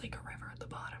maybe there's like a river at the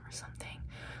bottom or something.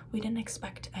 We didn't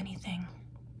expect anything,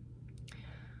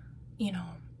 you know,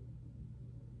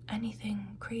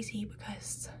 anything crazy,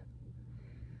 because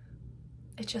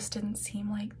it just didn't seem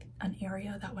like an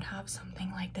area that would have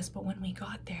something like this. But when we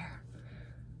got there,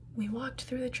 we walked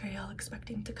through the trail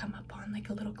expecting to come up on like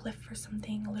a little cliff or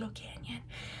something, a little canyon.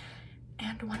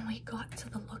 And when we got to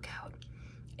the lookout,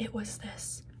 it was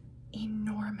this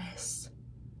enormous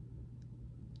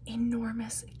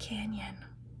enormous canyon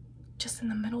just in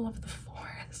the middle of the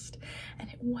forest, and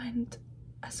it went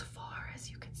as far as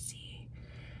you could see,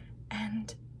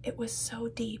 and it was so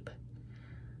deep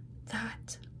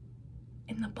that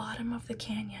in the bottom of the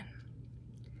canyon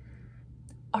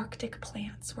Arctic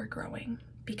plants were growing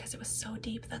because it was so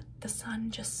deep that the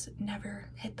sun just never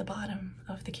hit the bottom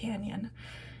of the canyon.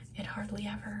 It hardly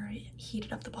ever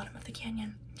heated up the bottom of the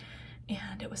canyon,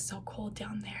 and it was so cold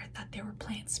down there that there were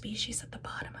plant species at the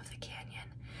bottom of the canyon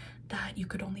that you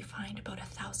could only find about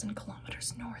 1,000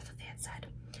 kilometers north, they had said.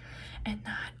 And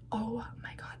that, oh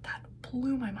my god, that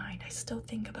blew my mind. I still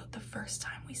think about the first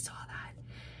time we saw that.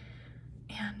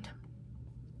 And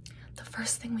the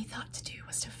first thing we thought to do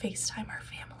was to FaceTime our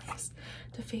families,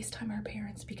 to FaceTime our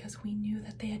parents, because we knew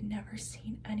that they had never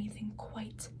seen anything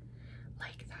quite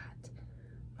like that.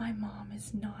 My mom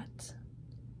is not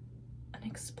an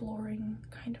exploring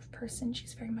kind of person.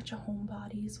 She's very much a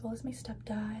homebody, as well as my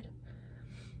stepdad.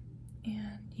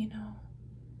 And, you know,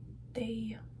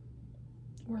 they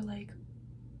were like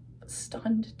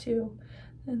stunned too,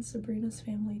 and Sabrina's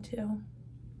family too.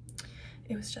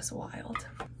 It was just wild.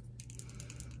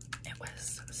 It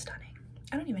was stunning.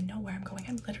 I don't even know where I'm going.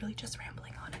 I'm literally just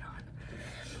rambling on and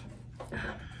on.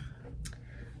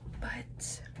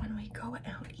 But when we go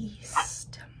out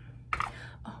east,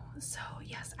 oh, so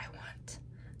yes, I want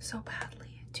so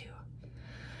badly to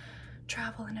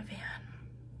travel in a van.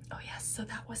 Oh yes, so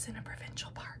that was in a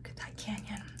provincial park, that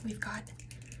canyon. We've got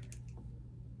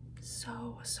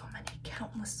so many,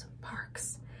 countless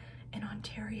parks in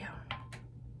Ontario.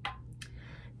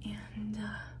 And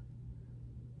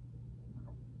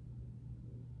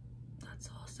that's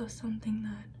also something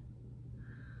that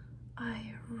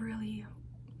I really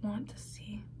want to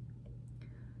see.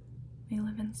 We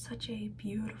live in such a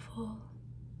beautiful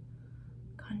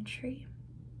country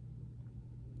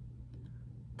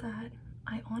that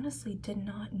I honestly did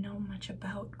not know much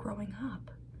about growing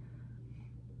up.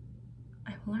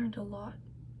 I've learned a lot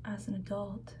as an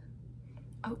adult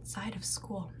outside of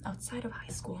school, outside of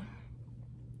high school.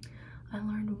 I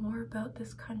learned more about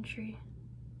this country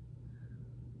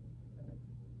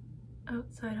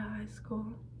outside of high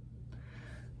school,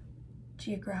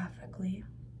 geographically,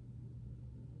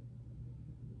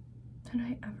 than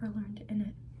I ever learned in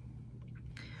it.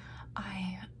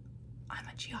 I'm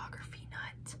a geography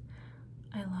nut.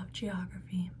 I love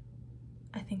geography.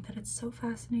 I think that it's so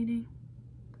fascinating.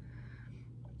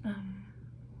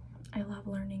 I love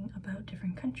learning about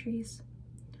different countries,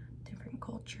 different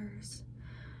cultures,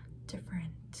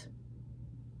 different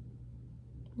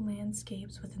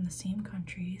landscapes within the same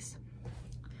countries.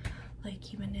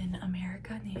 Like even in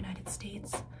America, in the United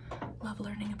States, love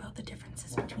learning about the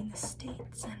differences between the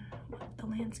states and what the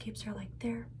landscapes are like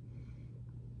there.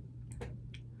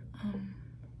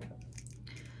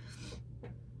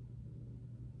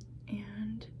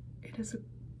 And it is a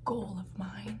goal of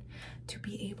mine to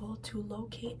be able to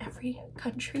locate every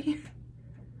country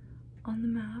on the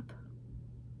map.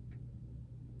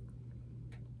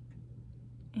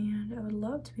 And I would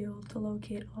love to be able to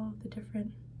locate all of the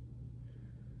different,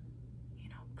 you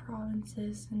know,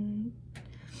 provinces and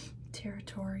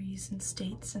territories and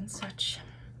states and such,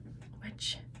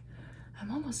 which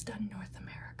I'm almost done North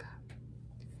America.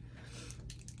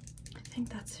 I think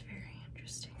that's very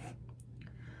interesting.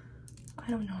 I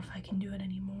don't know if I can do it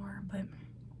anymore, but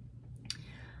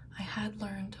I had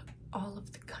learned all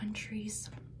of the countries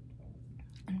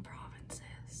and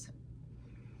provinces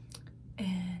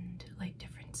and like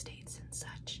different states and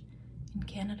such in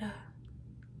Canada,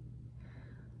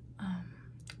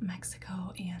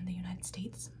 Mexico, and the United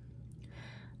States.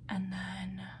 And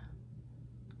then,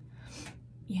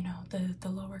 you know, the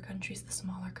lower countries, the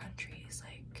smaller countries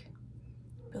like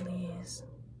Belize,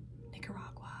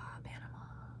 Nicaragua, Panama,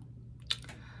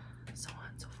 so on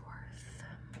and so forth.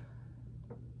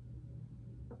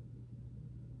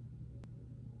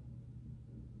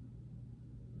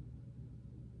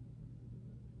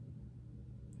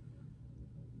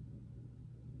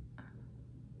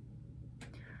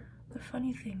 The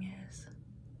funny thing is,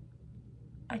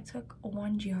 I took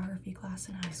one geography class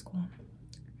in high school,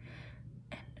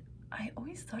 and I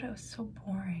always thought it was so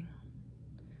boring.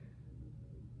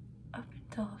 Up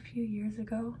until a few years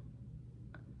ago,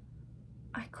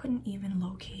 I couldn't even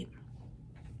locate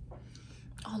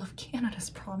all of Canada's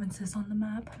provinces on the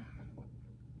map.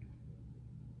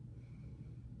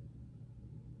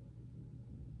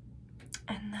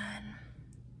 And then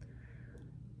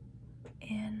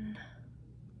in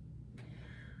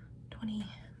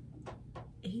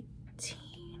 2018,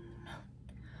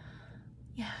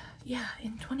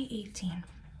 in 2018,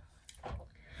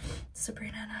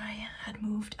 Sabrina and I had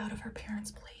moved out of her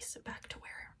parents' place back to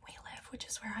where we which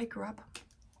is where I grew up,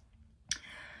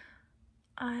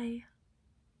 I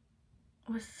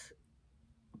was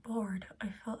bored. I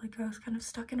felt like I was kind of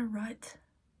stuck in a rut.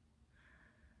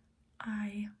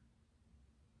 I'm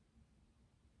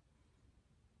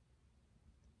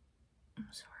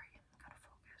sorry, I gotta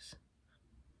focus.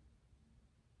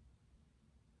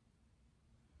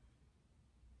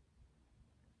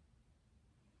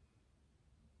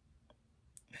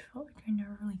 I felt like I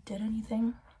never really did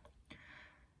anything.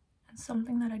 And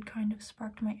something that had kind of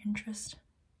sparked my interest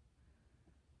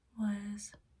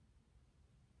was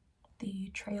the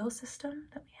trail system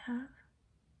that we have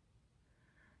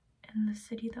in the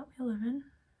city that we live in.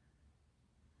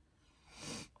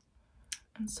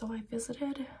 And so I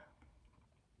visited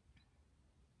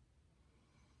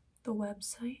the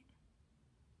website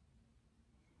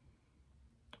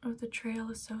of the Trail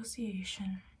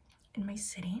Association in my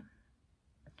city,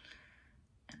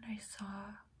 and I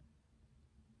saw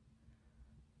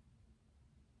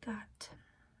that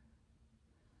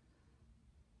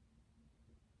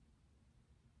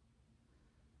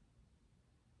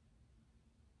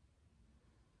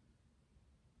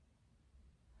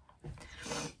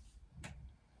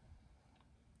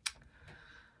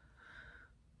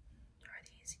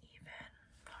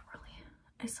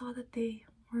I saw that they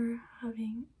were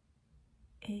having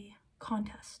a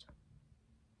contest,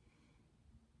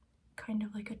 kind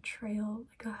of like a trail,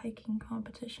 like a hiking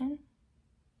competition.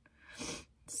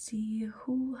 See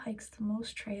who hikes the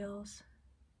most trails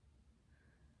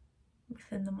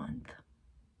within the month.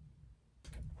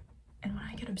 And when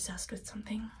I get obsessed with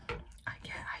something, I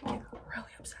get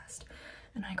really obsessed,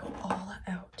 and I go all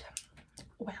out.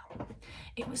 Well,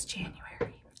 it was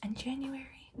January, and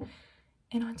January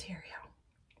in Ontario,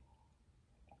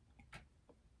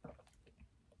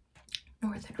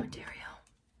 Northern Ontario,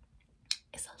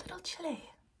 is a little chilly.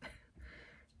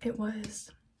 It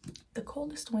was the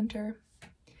coldest winter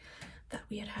that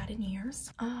we had had in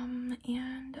years,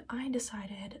 and I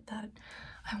decided that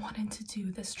I wanted to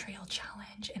do this trail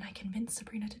challenge, and I convinced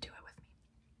Sabrina to do it with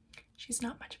me. She's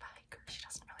not much of a hiker. She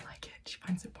doesn't really like it. She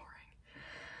finds it boring.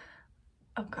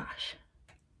 Oh gosh.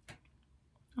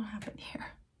 What happened here?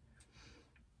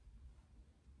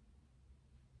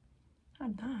 How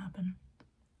did that happen?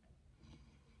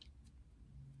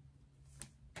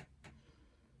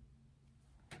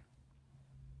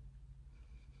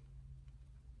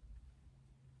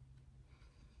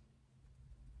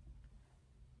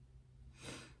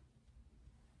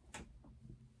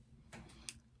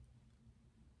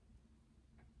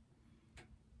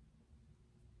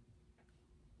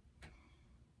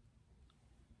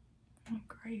 Oh,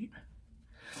 great.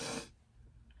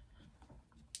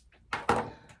 Where's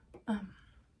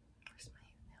my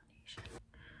foundation?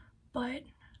 But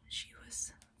she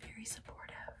was very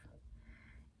supportive,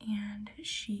 and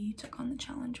she took on the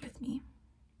challenge with me.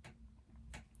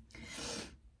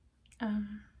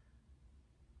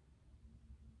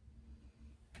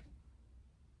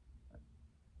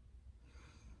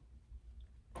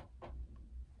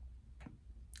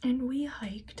 And we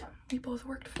hiked. We both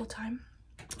worked full time.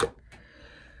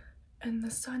 And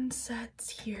the sun sets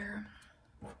here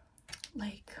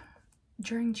like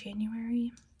during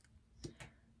January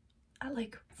at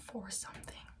like 4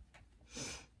 something.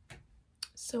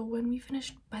 So when we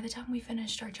finished, by the time we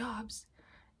finished our jobs,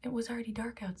 it was already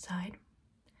dark outside,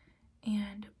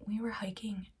 and we were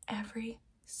hiking every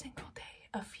single day,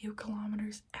 a few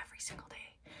kilometers every single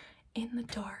day, in the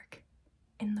dark,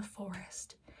 in the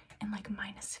forest, in like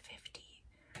 -50,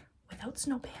 without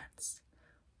snow pants,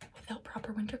 without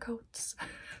proper winter coats.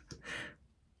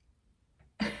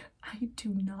 I do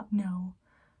not know,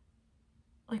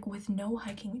 like with no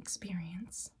hiking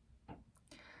experience,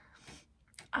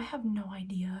 I have no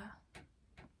idea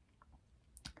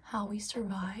how we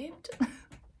survived.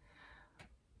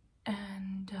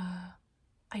 And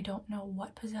I don't know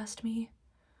what possessed me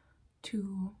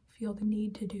to feel the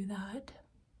need to do that,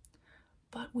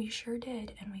 but we sure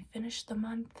did, and we finished the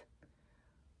month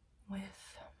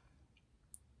with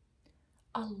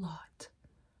a lot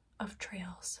of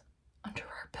trails under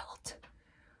our belt.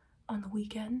 On the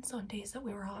weekends, on days that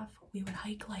we were off, we would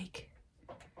hike like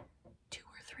 2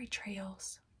 or 3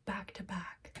 trails back to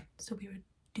back. So we would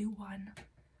do one,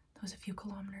 that was a few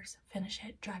kilometers, finish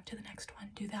it, drive to the next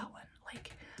one, do that one.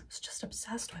 Like, I was just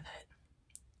obsessed with it.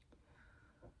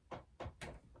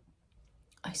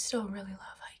 I still really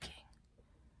love hiking.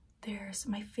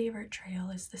 My favorite trail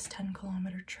is this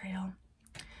 10-kilometer trail.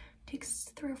 It takes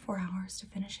 3 or 4 hours to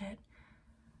finish it.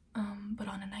 But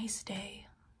on a nice day,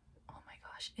 oh my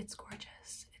gosh, it's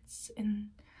gorgeous. It's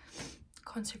in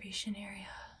conservation area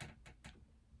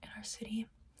in our city.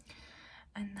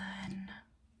 And then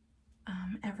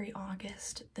Every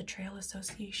August, the Trail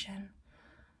Association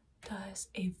does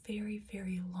a very,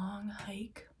 very long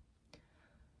hike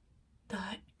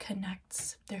that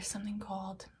connects. There's something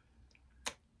called,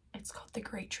 it's called the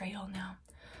Great Trail now,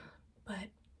 but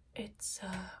it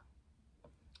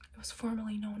was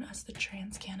formerly known as the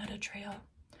Trans-Canada Trail.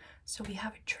 So we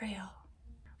have a trail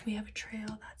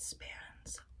that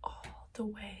spans all the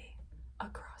way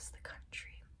across the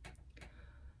country.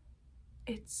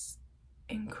 It's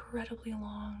incredibly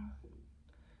long,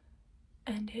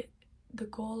 and the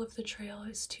goal of the trail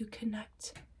is to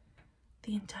connect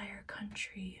the entire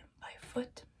country by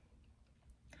foot.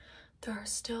 There are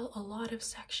still a lot of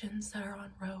sections that are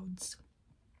on roads,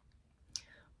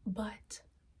 but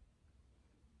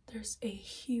there's a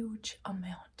huge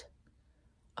amount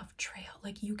of trail.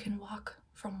 Like, you can walk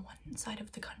from one side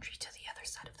of the country to the other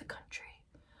side of the country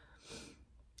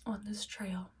on this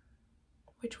trail,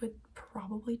 which would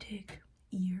probably take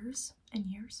years and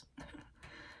years. I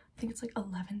think it's like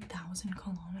 11,000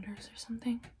 kilometers or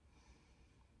something.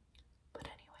 But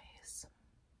anyways,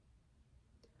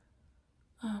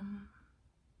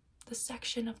 the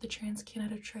section of the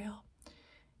Trans-Canada Trail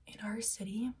in our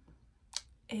city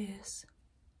is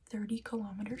 30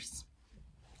 kilometers.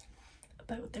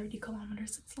 About 30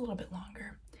 kilometers. It's a little bit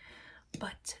longer,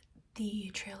 but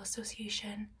the Trail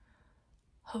Association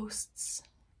hosts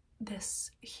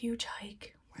this huge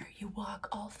hike where you walk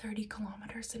all 30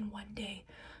 kilometers in one day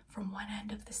from one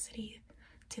end of the city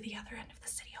to the other end of the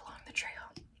city along the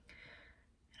trail.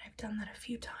 And I've done that a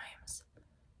few times.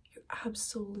 You're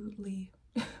absolutely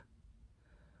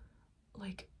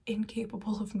like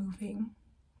incapable of moving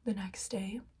the next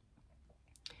day,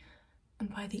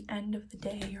 and by the end of the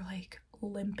day you're like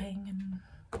limping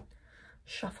and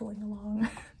shuffling along.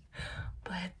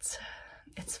 But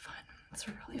it's fun. It's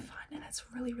really fun, and it's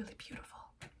really, really beautiful.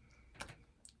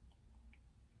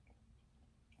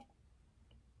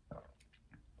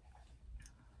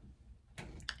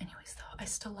 Anyways, though, I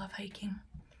still love hiking.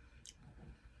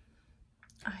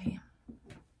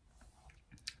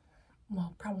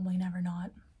 Well, probably never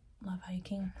not love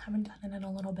hiking. Haven't done it in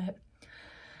a little bit.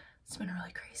 It's been a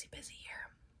really crazy busy year,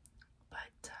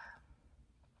 but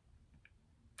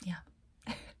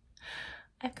yeah.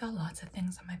 I've got lots of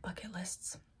things on my bucket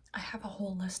lists. I have a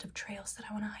whole list of trails that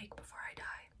I want to hike before I die.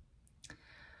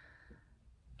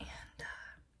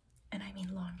 And I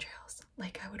mean long trails.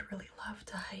 Like, I would really love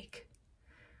to hike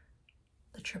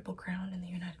the Triple Crown in the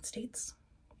United States,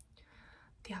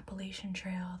 the Appalachian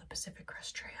Trail, the Pacific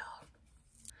Crest Trail,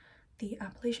 the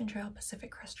Appalachian Trail,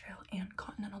 Pacific Crest Trail, and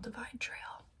Continental Divide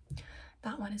Trail.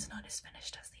 That one is not as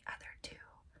finished as the other two,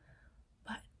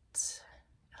 but it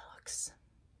looks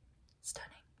stunning.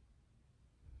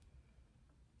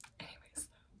 Anyways,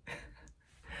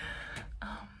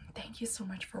 thank you so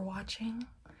much for watching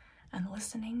and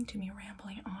listening to me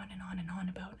rambling on and on and on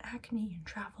about acne and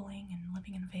traveling and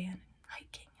living in a van and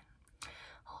hiking and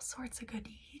all sorts of good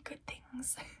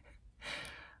things.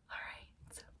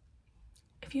 Alright, so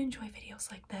if you enjoy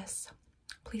videos like this,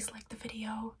 please like the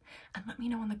video and let me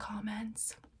know in the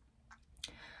comments.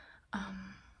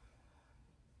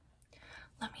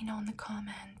 Let me know in the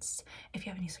comments if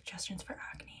you have any suggestions for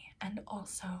acne, and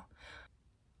also,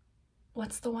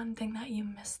 what's the one thing that you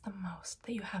miss the most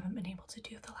that you haven't been able to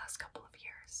do the last couple of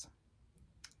years?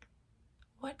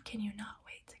 What can you not